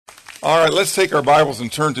All right, let's take our Bibles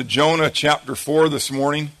and turn to Jonah chapter 4 this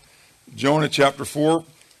morning. Jonah chapter 4.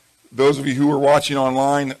 Those of you who were watching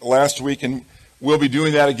online last week, and we'll be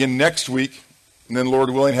doing that again next week, and then Lord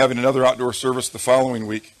willing, having another outdoor service the following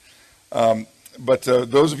week. But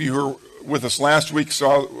those of you who were with us last week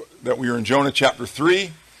saw that we were in Jonah chapter 3,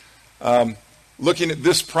 looking at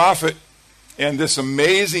this prophet and this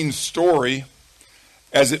amazing story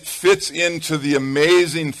as it fits into the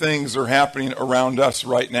amazing things that are happening around us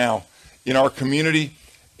right now in our community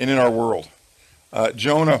and in our world.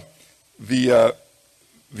 Jonah, the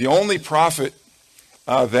only prophet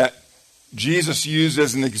that Jesus used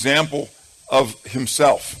as an example of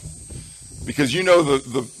himself. Because you know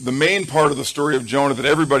the main part of the story of Jonah that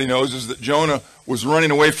everybody knows is that Jonah was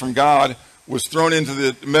running away from God, was thrown into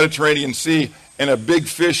the Mediterranean Sea, and a big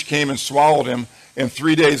fish came and swallowed him, and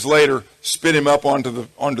 3 days later spit him up onto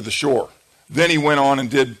the shore. Then he went on and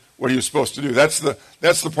did what he was supposed to do. That's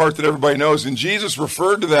the part that everybody knows. And Jesus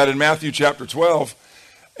referred to that in Matthew chapter 12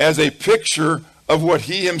 as a picture of what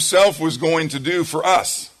he himself was going to do for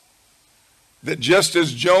us. That just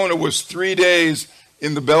as Jonah was 3 days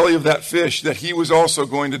in the belly of that fish, that he was also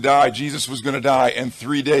going to die. Jesus was going to die, and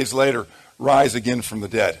 3 days later rise again from the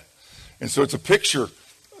dead. And so it's a picture.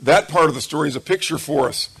 That part of the story is a picture for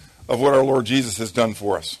us of what our Lord Jesus has done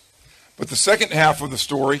for us. But the second half of the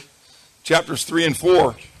story, chapters 3 and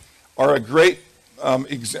 4, are a great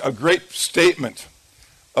statement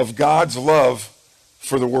of God's love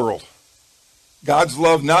for the world. God's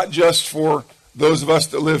love not just for those of us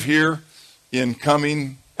that live here in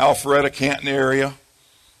Cumming, Alpharetta, Canton area,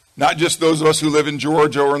 not just those of us who live in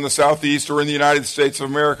Georgia or in the Southeast or in the United States of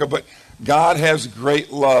America, but God has great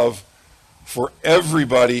love for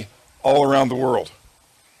everybody all around the world.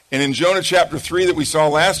 And in Jonah chapter 3 that we saw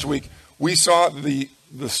last week, we saw the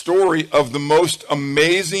story of the most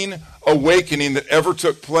amazing awakening that ever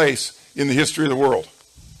took place in the history of the world.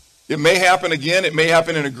 It may happen again. It may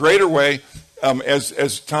happen in a greater way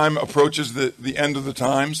as time approaches the end of the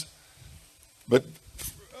times. But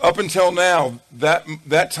up until now,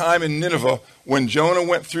 that time in Nineveh, when Jonah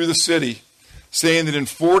went through the city, saying that in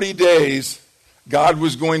 40 days, God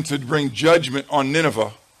was going to bring judgment on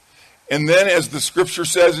Nineveh. And then, as the scripture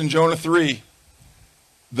says in Jonah 3,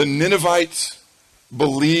 the Ninevites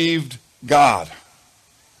believed God.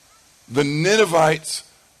 The Ninevites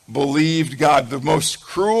believed God. The most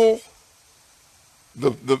cruel,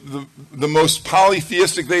 the most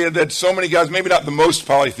polytheistic. They had so many gods. Maybe not the most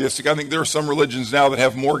polytheistic. I think there are some religions now that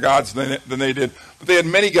have more gods than they did. But they had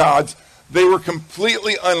many gods. They were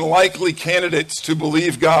completely unlikely candidates to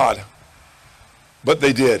believe God. But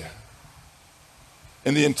they did.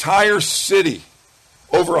 And the entire city,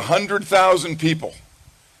 over 100,000 people,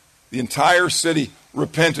 the entire city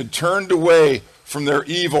repented, turned away from their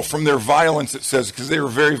evil, from their violence, it says, because they were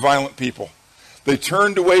very violent people. They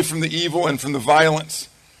turned away from the evil and from the violence,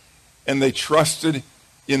 and they trusted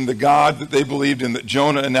in the God that they believed in, that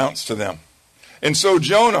Jonah announced to them. And so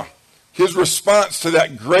Jonah, his response to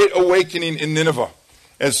that great awakening in Nineveh,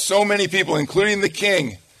 as so many people, including the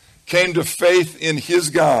king, came to faith in his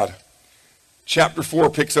God, chapter 4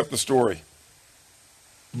 picks up the story.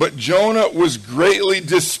 But Jonah was greatly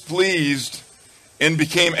displeased and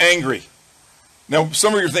became angry. Now,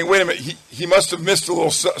 some of you think, wait a minute, he must have missed a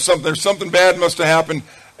little something. Something bad must have happened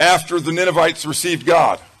after the Ninevites received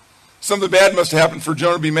God. Something bad must have happened for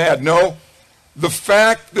Jonah to be mad. No, the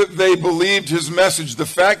fact that they believed his message, the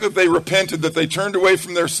fact that they repented, that they turned away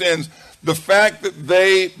from their sins, the fact that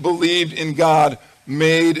they believed in God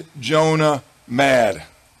made Jonah mad.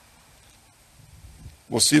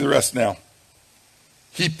 We'll see the rest now.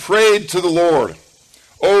 He prayed to the Lord,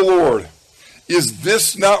 "O Lord, is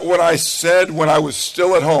this not what I said when I was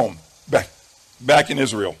still at home, back in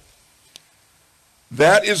Israel?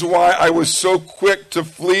 That is why I was so quick to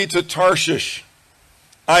flee to Tarshish.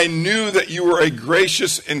 I knew that you were a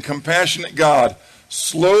gracious and compassionate God,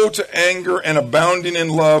 slow to anger and abounding in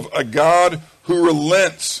love, a God who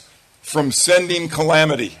relents from sending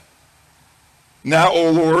calamity. Now, O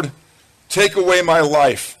Lord, take away my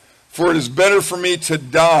life, for it is better for me to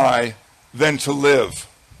die than to live."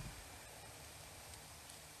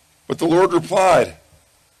 But the Lord replied,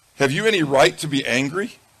 "Have you any right to be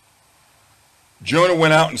angry?" Jonah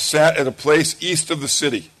went out and sat at a place east of the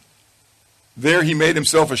city. There he made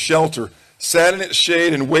himself a shelter, sat in its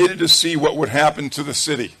shade, and waited to see what would happen to the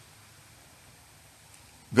city.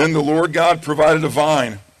 Then the Lord God provided a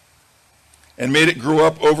vine and made it grow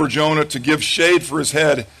up over Jonah to give shade for his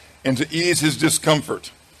head and to ease his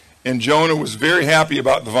discomfort. And Jonah was very happy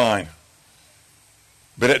about the vine.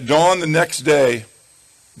 But at dawn the next day,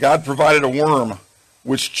 God provided a worm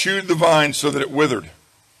which chewed the vine so that it withered.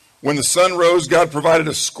 When the sun rose, God provided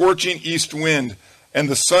a scorching east wind, and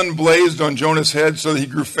the sun blazed on Jonah's head so that he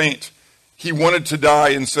grew faint. He wanted to die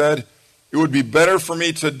and said, "It would be better for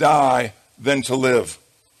me to die than to live."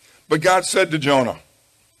 But God said to Jonah,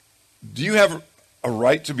 "Do you have a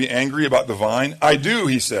right to be angry about the vine?" "I do,"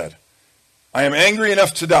 he said. "I am angry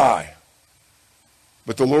enough to die."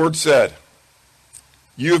 But the Lord said,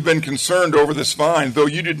 "You have been concerned over this vine, though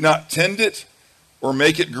you did not tend it or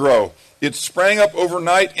make it grow. It sprang up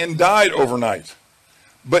overnight and died overnight.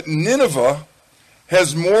 But Nineveh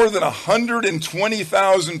has more than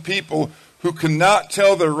 120,000 people who cannot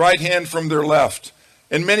tell their right hand from their left,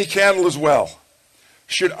 and many cattle as well.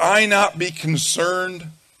 Should I not be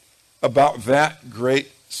concerned about that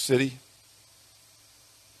great city?"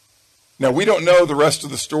 Now, we don't know the rest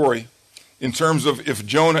of the story in terms of if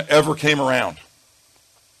Jonah ever came around.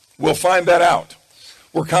 We'll find that out.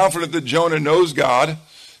 We're confident that Jonah knows God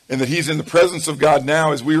and that he's in the presence of God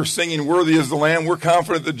now. As we were singing "Worthy is the Lamb," we're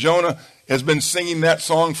confident that Jonah has been singing that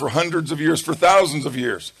song for hundreds of years, for thousands of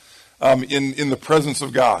years, in the presence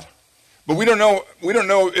of God. But we don't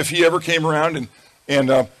know if he ever came around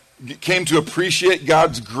and came to appreciate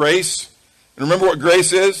God's grace. And remember what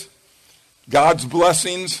grace is? God's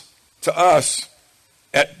blessings to us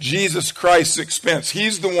at Jesus Christ's expense.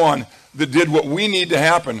 He's the one that did what we need to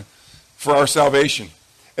happen for our salvation.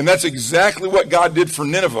 And that's exactly what God did for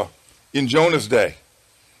Nineveh in Jonah's day.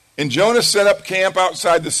 And Jonah set up camp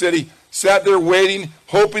outside the city, sat there waiting,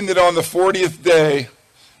 hoping that on the 40th day,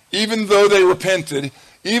 even though they repented,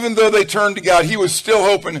 even though they turned to God, he was still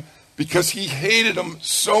hoping, because he hated them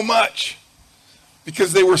so much,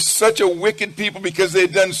 because they were such a wicked people, because they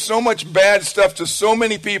had done so much bad stuff to so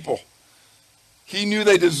many people. He knew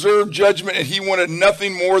they deserved judgment, and he wanted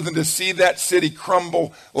nothing more than to see that city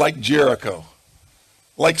crumble like Jericho.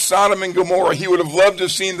 Like Sodom and Gomorrah, he would have loved to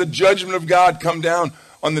have seen the judgment of God come down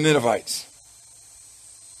on the Ninevites.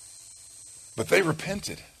 But they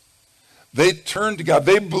repented. They turned to God.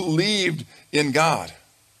 They believed in God.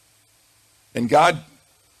 And God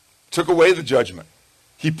took away the judgment.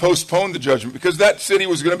 He postponed the judgment because that city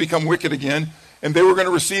was going to become wicked again, and they were going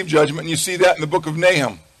to receive judgment. And you see that in the book of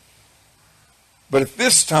Nahum. But at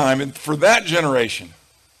this time, and for that generation,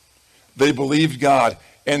 they believed God.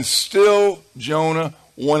 And still, Jonah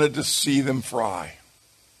wanted to see them fry.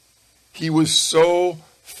 He was so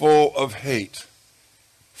full of hate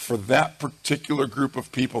for that particular group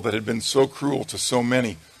of people that had been so cruel to so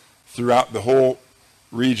many throughout the whole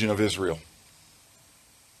region of Israel.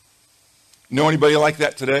 Know anybody like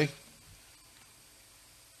that today?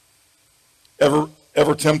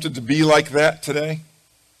 Ever tempted to be like that today?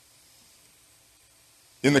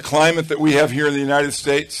 In the climate that we have here in the United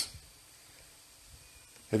States,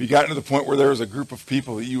 have you gotten to the point where there is a group of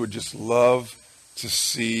people that you would just love to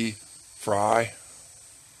see fry?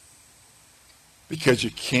 Because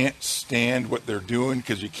you can't stand what they're doing,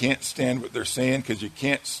 because you can't stand what they're saying, because you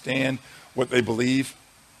can't stand what they believe?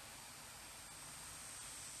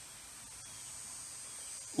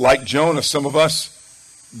 Like Jonah, some of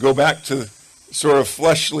us go back to sort of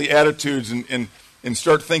fleshly attitudes and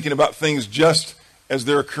start thinking about things just as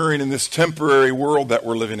they're occurring in this temporary world that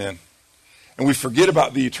we're living in. And we forget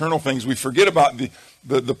about the eternal things. We forget about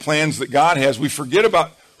the plans that God has. We forget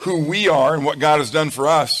about who we are and what God has done for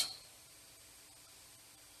us.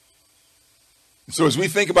 And so as we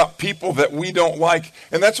think about people that we don't like,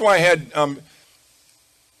 and that's why I had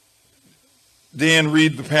Dan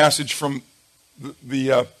read the passage from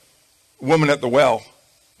the woman at the well.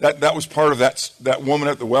 That was part of that woman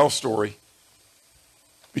at the well story.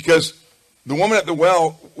 Because the woman at the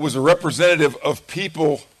well was a representative of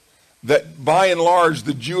people that by and large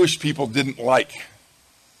the Jewish people didn't like.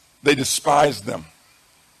 They despised them.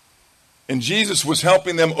 And Jesus was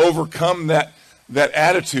helping them overcome that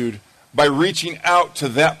attitude by reaching out to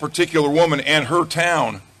that particular woman and her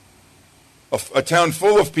town, a town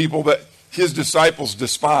full of people that his disciples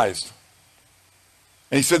despised.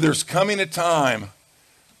 And he said there's coming a time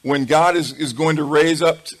when God is going to raise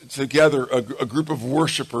up together a group of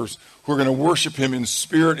worshipers who are going to worship him in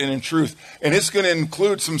spirit and in truth. And it's going to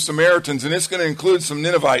include some Samaritans, and it's going to include some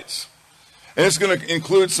Ninevites, and it's going to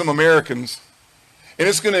include some Americans, and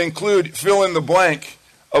it's going to include fill in the blank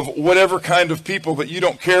of whatever kind of people that you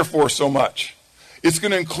don't care for so much. It's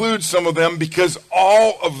going to include some of them because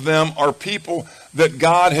all of them are people that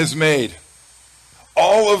God has made.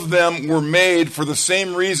 All of them were made for the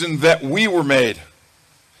same reason that we were made.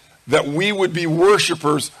 That we would be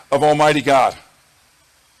worshipers of Almighty God.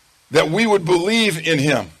 That we would believe in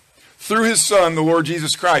him through his Son, the Lord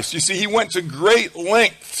Jesus Christ. You see, he went to great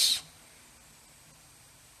lengths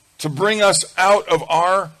to bring us out of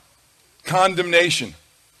our condemnation,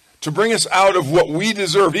 to bring us out of what we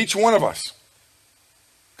deserved, each one of us.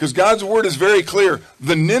 Because God's word is very clear.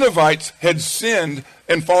 The Ninevites had sinned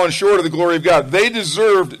and fallen short of the glory of God. They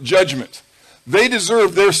deserved judgment. They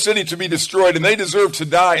deserved their city to be destroyed, and they deserved to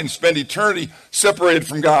die and spend eternity separated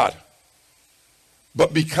from God.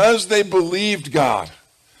 But because they believed God,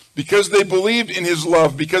 because they believed in his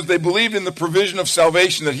love, because they believed in the provision of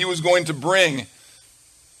salvation that he was going to bring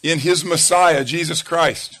in his Messiah, Jesus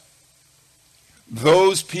Christ,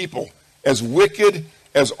 those people, as wicked,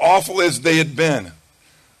 as awful as they had been,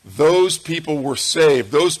 those people were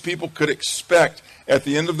saved. Those people could expect at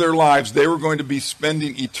the end of their lives they were going to be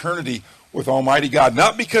spending eternity with Almighty God.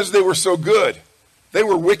 Not because they were so good. They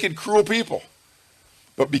were wicked, cruel people.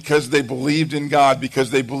 But because they believed in God, because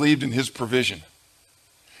they believed in his provision.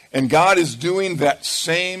 And God is doing that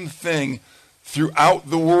same thing throughout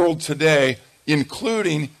the world today,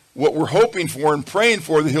 including what we're hoping for and praying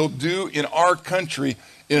for that he'll do in our country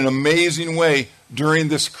in an amazing way during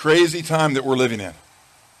this crazy time that we're living in.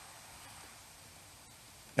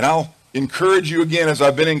 And I'll encourage you again, as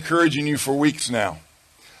I've been encouraging you for weeks now.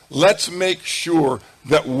 Let's make sure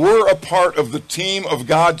that we're a part of the team of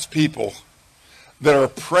God's people that are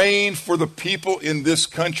praying for the people in this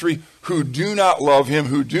country who do not love him,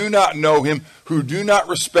 who do not know him, who do not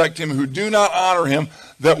respect him, who do not honor him,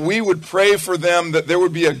 that we would pray for them, that there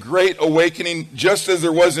would be a great awakening, just as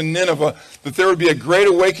there was in Nineveh, that there would be a great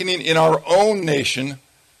awakening in our own nation,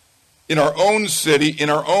 in our own city, in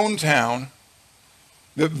our own town,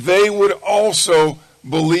 that they would also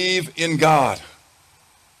believe in God.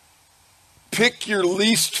 Pick your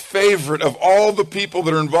least favorite of all the people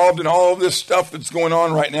that are involved in all of this stuff that's going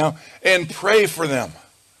on right now and pray for them.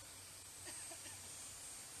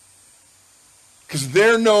 Because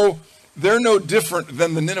they're no different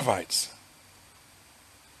than the Ninevites.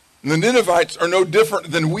 And the Ninevites are no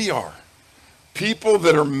different than we are. People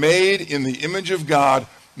that are made in the image of God,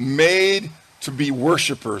 made to be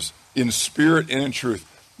worshipers in spirit and in truth,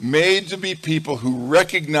 made to be people who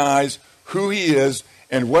recognize who he is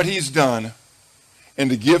and what he's done, and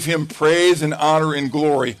to give him praise and honor and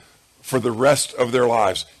glory for the rest of their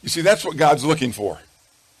lives. You see, that's what God's looking for.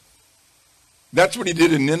 That's what he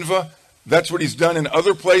did in Nineveh. That's what he's done in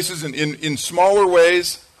other places and in smaller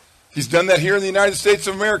ways. He's done that here in the United States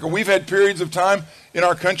of America. We've had periods of time in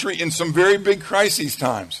our country in some very big crisis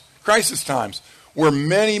times, where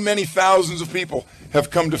many, many thousands of people have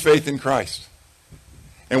come to faith in Christ.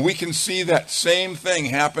 And we can see that same thing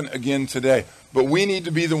happen again today. But we need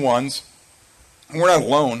to be the ones, and we're not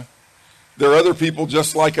alone. There are other people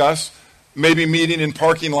just like us, maybe meeting in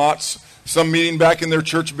parking lots, some meeting back in their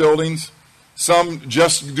church buildings, some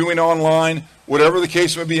just doing online, whatever the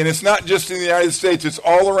case may be. And it's not just in the United States, it's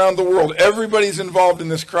all around the world. Everybody's involved in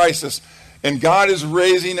this crisis. And God is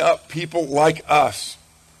raising up people like us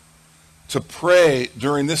to pray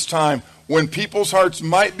during this time when people's hearts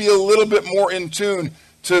might be a little bit more in tune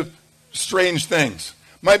to strange things,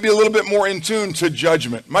 might be a little bit more in tune to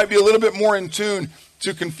judgment, might be a little bit more in tune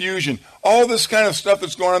to confusion. All this kind of stuff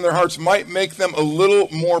that's going on in their hearts might make them a little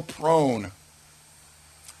more prone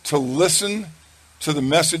to listen to the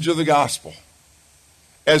message of the gospel,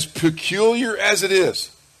 as peculiar as it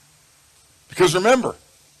is. Because remember,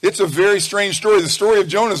 it's a very strange story. The story of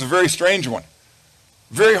Jonah is a very strange one.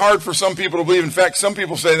 Very hard for some people to believe. In fact, some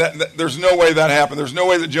people say that there's no way that happened. There's no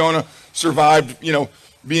way that Jonah survived,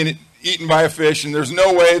 being eaten by a fish, and there's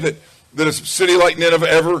no way that a city like Nineveh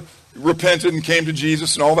ever repented and came to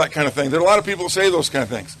Jesus and all that kind of thing. There are a lot of people who say those kind of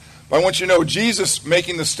things. But I want you to know, Jesus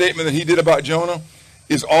making the statement that he did about Jonah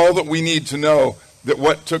is all that we need to know that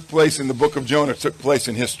what took place in the book of Jonah took place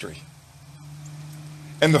in history.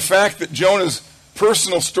 And the fact that Jonah's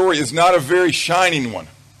personal story is not a very shining one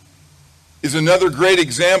is another great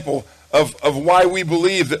example of why we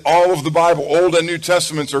believe that all of the Bible, Old and New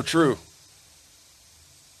Testaments, are true.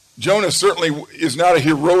 Jonah certainly is not a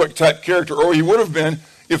heroic type character, or he would have been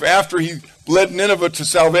if after he led Nineveh to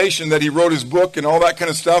salvation that he wrote his book and all that kind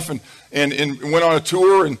of stuff and went on a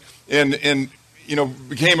tour and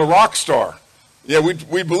became a rock star. Yeah,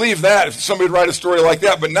 we believe that if somebody would write a story like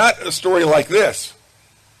that, but not a story like this,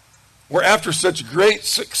 where after such great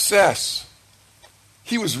success,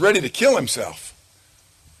 he was ready to kill himself.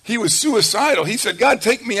 He was suicidal. He said, God,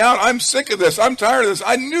 take me out. I'm sick of this. I'm tired of this.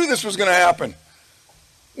 I knew this was going to happen.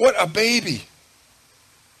 What a baby.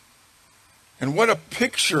 And what a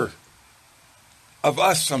picture of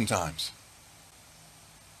us sometimes.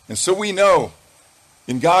 And so we know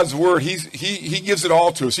in God's word, he gives it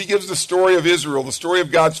all to us. He gives the story of Israel, the story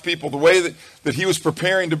of God's people, the way that he was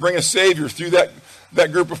preparing to bring a Savior through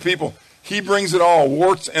that group of people. He brings it all,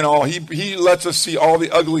 warts and all. He lets us see all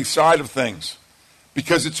the ugly side of things.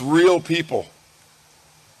 because it's real people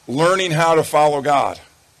learning how to follow God.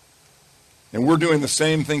 And we're doing the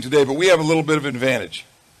same thing today, but we have a little bit of advantage.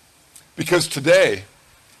 Because today,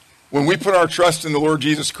 when we put our trust in the Lord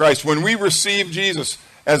Jesus Christ, when we receive Jesus,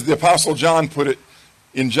 as the Apostle John put it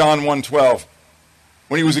in John 1:12,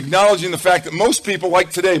 when he was acknowledging the fact that most people,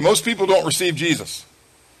 like today, most people don't receive Jesus.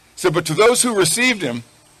 He said, but to those who received him,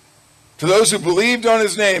 to those who believed on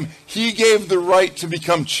his name, he gave the right to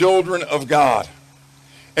become children of God.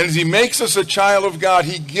 And as he makes us a child of God,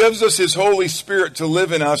 he gives us his Holy Spirit to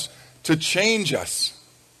live in us, to change us,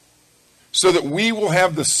 so that we will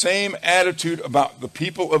have the same attitude about the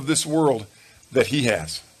people of this world that he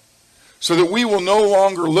has. So that we will no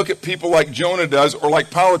longer look at people like Jonah does or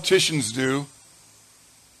like politicians do.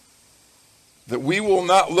 That we will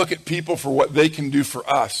not look at people for what they can do for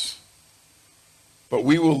us, but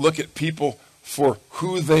we will look at people for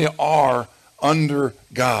who they are under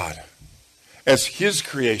God as his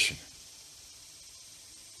creation.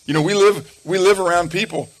 You know, we live around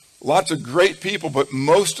people, lots of great people, but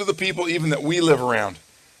most of the people even that we live around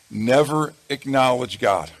never acknowledge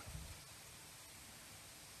God.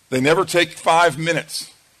 They never take 5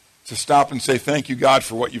 minutes to stop and say, thank you, God,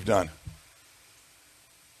 for what you've done.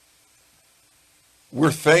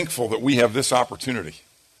 We're thankful that we have this opportunity,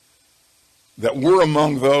 that we're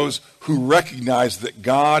among those who recognize that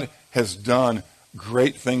God has done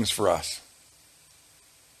great things for us.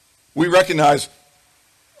 We recognize,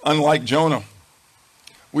 unlike Jonah,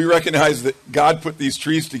 we recognize that God put these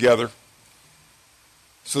trees together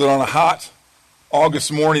so that on a hot August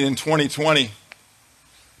morning in 2020,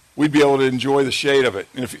 we'd be able to enjoy the shade of it.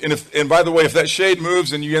 And by the way, if that shade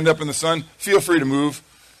moves and you end up in the sun, feel free to move.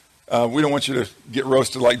 We don't want you to get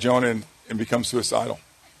roasted like Jonah and become suicidal.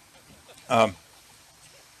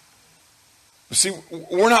 See,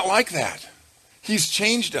 we're not like that. He's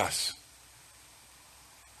changed us.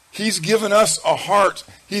 He's given us a heart.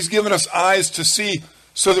 He's given us eyes to see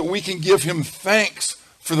so that we can give him thanks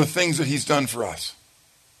for the things that he's done for us.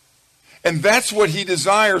 And that's what he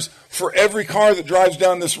desires for every car that drives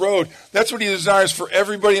down this road. That's what he desires for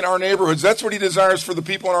everybody in our neighborhoods. That's what he desires for the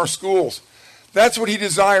people in our schools. That's what he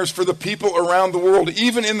desires for the people around the world,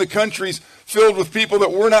 even in the countries filled with people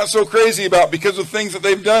that we're not so crazy about because of things that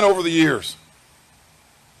they've done over the years.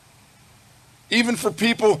 Even for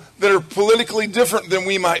people that are politically different than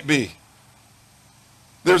we might be.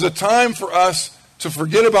 There's a time for us to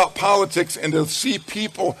forget about politics and to see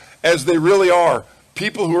people as they really are.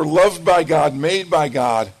 People who are loved by God, made by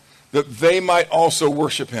God, that they might also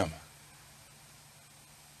worship him.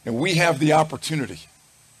 And we have the opportunity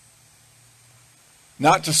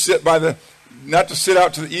not to sit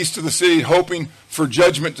out to the east of the city hoping for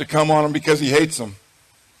judgment to come on them because he hates them.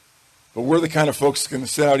 But we're the kind of folks that can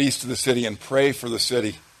sit out east of the city and pray for the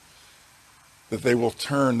city that they will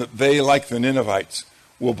turn, that they, like the Ninevites,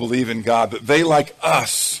 will believe in God, that they, like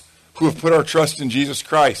us, who have put our trust in Jesus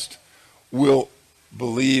Christ, will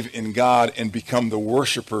believe in God and become the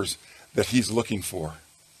worshipers that he's looking for.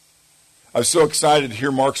 I was so excited to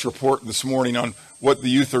hear Mark's report this morning on what the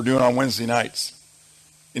youth are doing on Wednesday nights.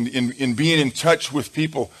 In being in touch with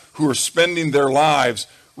people who are spending their lives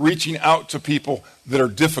reaching out to people that are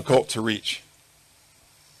difficult to reach.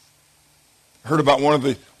 I heard about one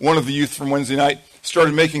of the youth from Wednesday night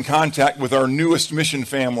started making contact with our newest mission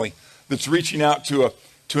family that's reaching out to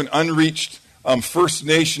an unreached First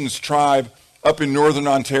Nations tribe up in northern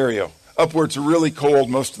Ontario, up where it's really cold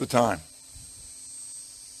most of the time.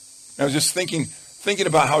 And I was just thinking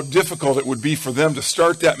about how difficult it would be for them to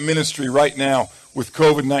start that ministry right now with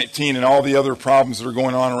COVID-19 and all the other problems that are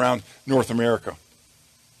going on around North America.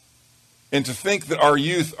 And to think that our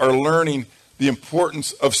youth are learning the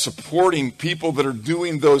importance of supporting people that are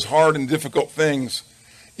doing those hard and difficult things,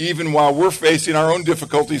 even while we're facing our own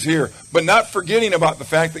difficulties here. But not forgetting about the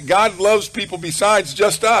fact that God loves people besides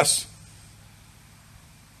just us.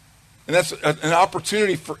 And that's an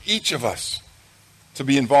opportunity for each of us to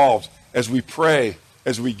be involved as we pray,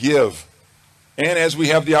 as we give, and as we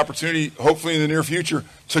have the opportunity, hopefully in the near future,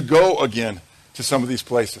 to go again to some of these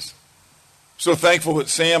places. So thankful that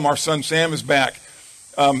Sam, our son Sam, is back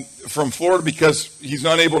from Florida because he's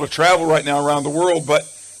unable to travel right now around the world, but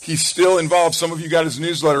he's still involved. Some of you got his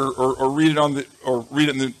newsletter or read it on the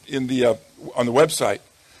website.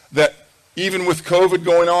 That even with COVID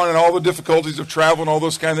going on and all the difficulties of travel and all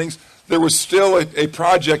those kind of things, there was still a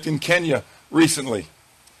project in Kenya recently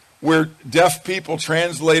where deaf people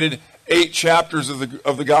translated 8 chapters of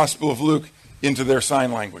the Gospel of Luke into their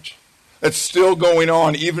sign language. That's still going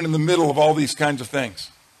on even in the middle of all these kinds of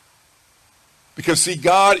things. Because, see,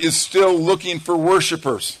 God is still looking for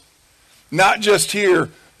worshipers. Not just here,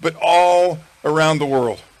 but all around the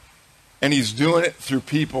world. And he's doing it through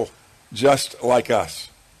people just like us.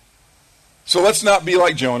 So let's not be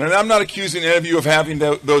like Jonah. And I'm not accusing any of you of having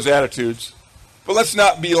those attitudes. But let's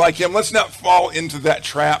not be like him. Let's not fall into that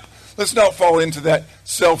trap. Let's not fall into that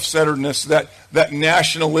self-centeredness, that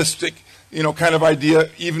nationalistic, kind of idea,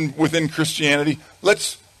 even within Christianity.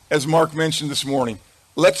 Let's, as Mark mentioned this morning,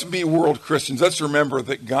 let's be world Christians. Let's remember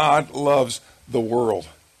that God loves the world.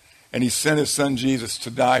 And he sent his son Jesus to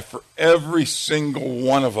die for every single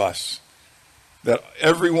one of us. That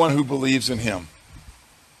everyone who believes in him.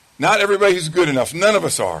 Not everybody who's good enough. None of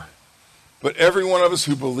us are. But every one of us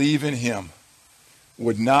who believe in him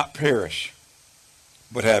would not perish,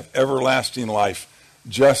 but have everlasting life,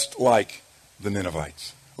 just like the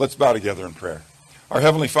Ninevites. Let's bow together in prayer. Our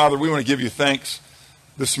Heavenly Father, we want to give you thanks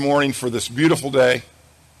this morning for this beautiful day.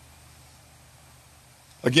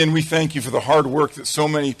 Again, we thank you for the hard work that so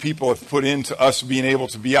many people have put into us being able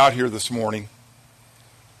to be out here this morning.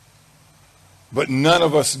 But none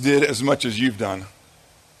of us did as much as you've done.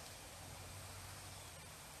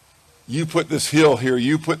 You put this hill here.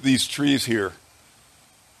 You put these trees here.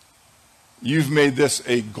 You've made this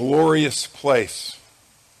a glorious place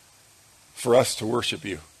for us to worship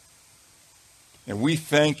you. And we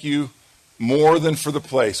thank you more than for the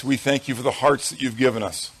place. We thank you for the hearts that you've given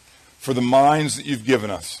us, for the minds that you've given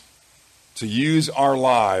us, to use our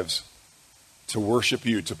lives to worship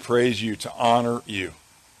you, to praise you, to honor you.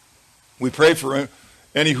 We pray for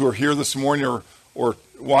any who are here this morning or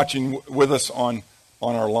watching with us on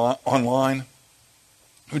our online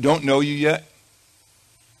who don't know you yet,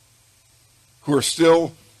 who are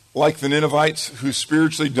still like the Ninevites, who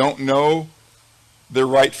spiritually don't know their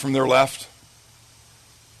right from their left,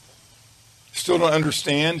 still don't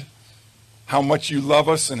understand how much you love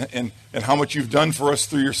us and how much you've done for us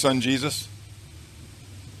through your son Jesus.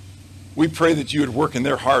 We pray that you would work in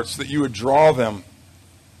their hearts, that you would draw them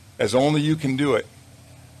as only you can do it,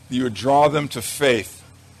 that you would draw them to faith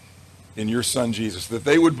in your son Jesus, that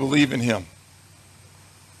they would believe in him,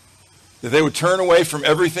 that they would turn away from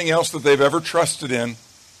everything else that they've ever trusted in,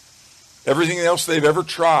 everything else they've ever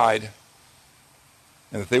tried,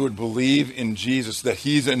 and that they would believe in Jesus, that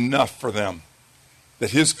he's enough for them,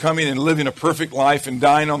 that his coming and living a perfect life and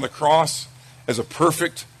dying on the cross as a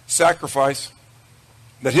perfect sacrifice,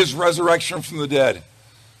 that his resurrection from the dead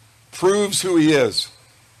proves who he is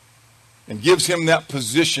and gives him that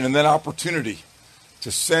position and that opportunity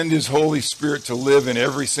to send his Holy Spirit to live in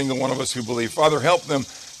every single one of us who believe. Father, help them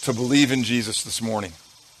to believe in Jesus this morning,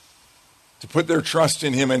 to put their trust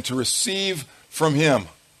in him and to receive from him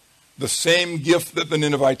the same gift that the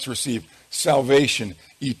Ninevites received, salvation,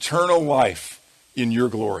 eternal life in your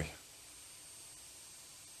glory.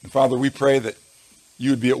 And Father, we pray that you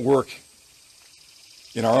would be at work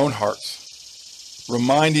in our own hearts,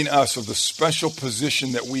 reminding us of the special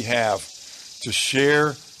position that we have to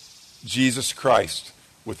share Jesus Christ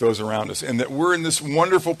with those around us, and that we're in this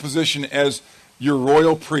wonderful position as your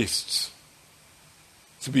royal priests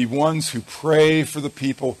to be ones who pray for the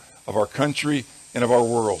people of our country and of our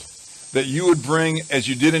world. That you would bring, as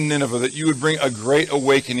you did in Nineveh, that you would bring a great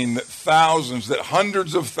awakening, that thousands, that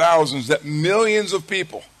hundreds of thousands, that millions of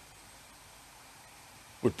people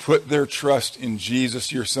would put their trust in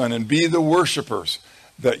Jesus, your son, and be the worshipers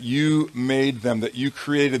that you made them, that you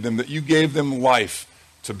created them, that you gave them life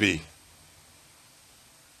to be.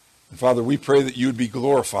 And Father, we pray that you would be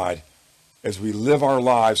glorified as we live our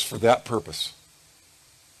lives for that purpose.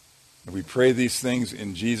 And we pray these things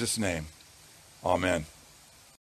in Jesus' name. Amen.